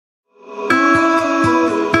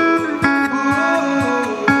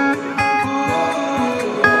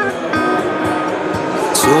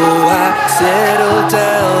settle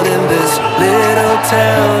down in this little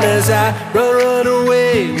town as I run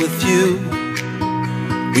away with you.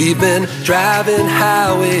 We've been driving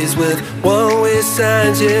highways with one-way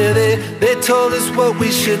signs, yeah, they told us what we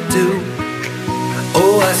should do.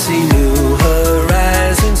 Oh, I see new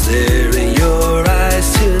horizons there in your eyes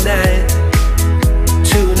tonight,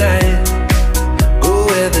 tonight. Go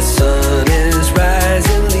where the sun is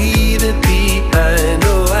rising, leave it behind.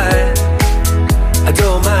 Oh, I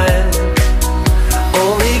don't mind.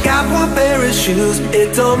 Only got one pair of shoes,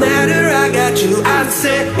 it don't matter, I got you. I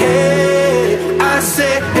say hey, I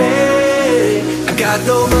say hey. I got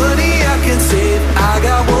no money I can save, I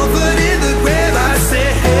got one foot in the grave. I say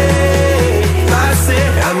hey, I say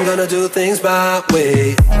I'm gonna do things my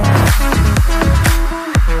way.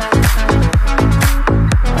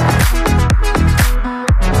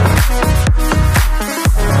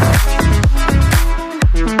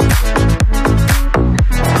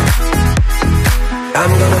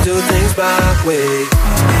 I'm gonna do things my way.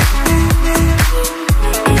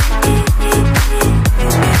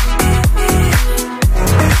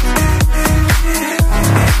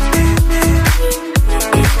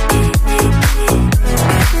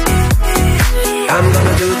 I'm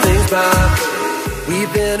gonna do things my way.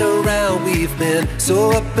 We've been around, we've been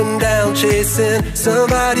so up and down, chasing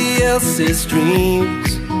somebody else's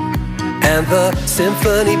dreams. And the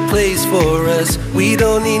symphony plays for us. We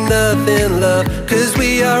don't need nothing, love, 'cause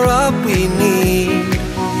we are all we need.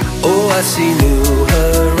 Oh, I see new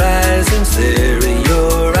horizons there in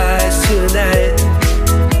your eyes tonight,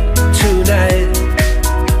 tonight.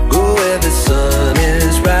 Go where the sun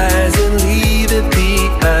is rising, leave it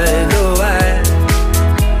behind. Oh,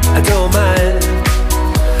 I don't mind.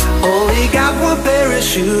 Only got one pair of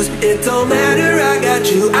shoes, it don't matter, I got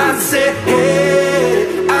you. I say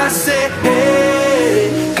hey, I say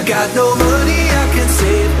hey. I got no money I can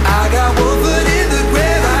save, I got one foot in the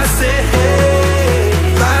grave. I say hey,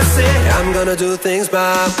 I say I'm gonna do things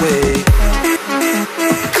my way.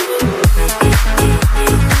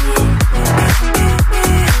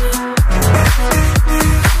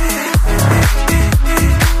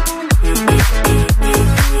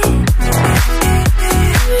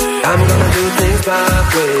 I'm gonna do things my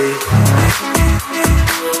way.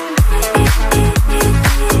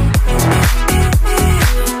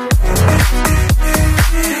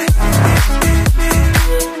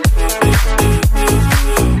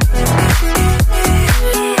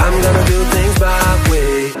 I'm gonna do things my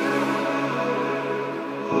way.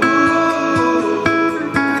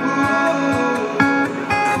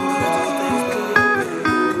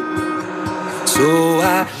 So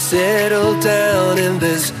I settle down in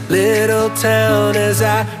this little town as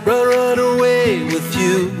I run away with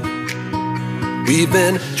you. We've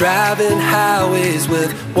been driving highways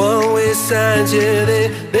with one-way signs, yeah,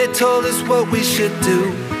 they told us what we should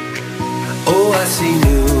do. Oh, I see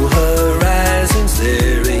new horizons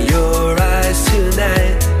there in your eyes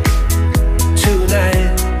tonight,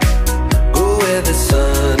 tonight. Go where the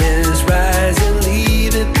sun is rising,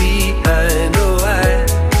 leave it behind. Oh,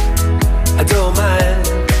 I don't mind.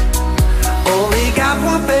 Only got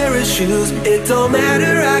one pair of shoes, it don't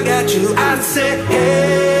matter, I got you. I say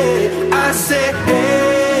hey, I say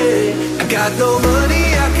hey. I got no money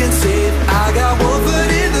I can save, I got one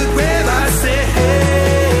foot in the grave. I say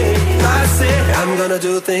hey, I say I'm gonna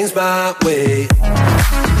do things my way.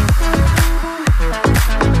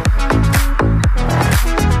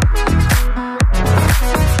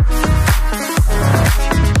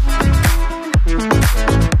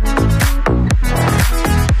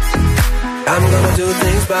 I'm gonna do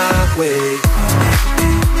things my way.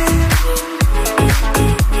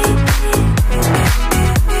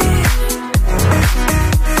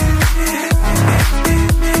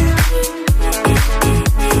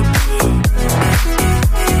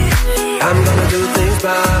 I'm gonna do things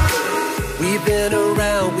my way. We've been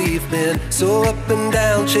around, we've been so up and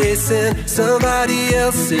down, chasing somebody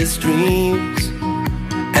else's dreams.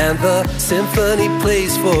 And the symphony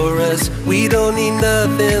plays for us. We don't need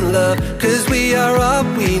nothing, love, 'cause we are all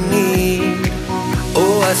we need.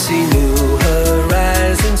 Oh, I see new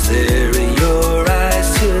horizons there in your eyes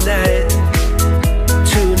tonight,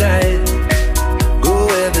 tonight. Go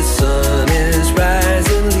where the sun is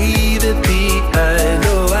rising, leave it behind.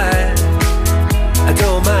 Oh, I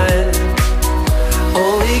don't mind.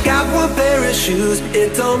 Only got one pair of shoes,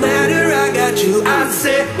 it don't matter, I got you. I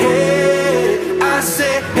say hey, I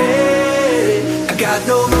say hey. I got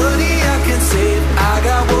no money I can save, I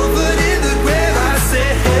got one foot in the grave. I say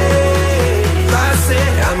hey, I say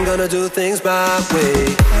I'm gonna do things my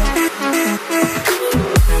way.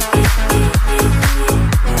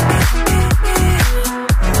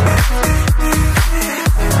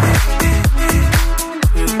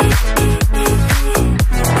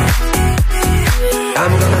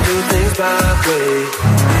 things my way.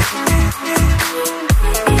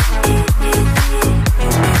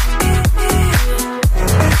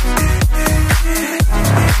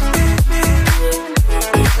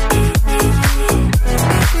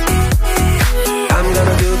 I'm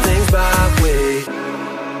gonna do things my way.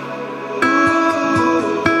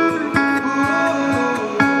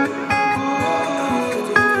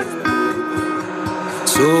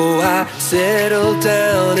 So I settle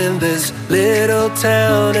down in this little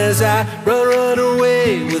town as I run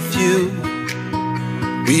away with you.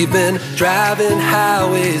 We've been driving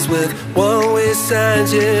highways with one-way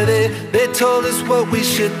signs, yeah, they told us what we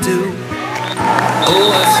should do.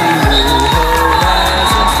 Oh, I see you.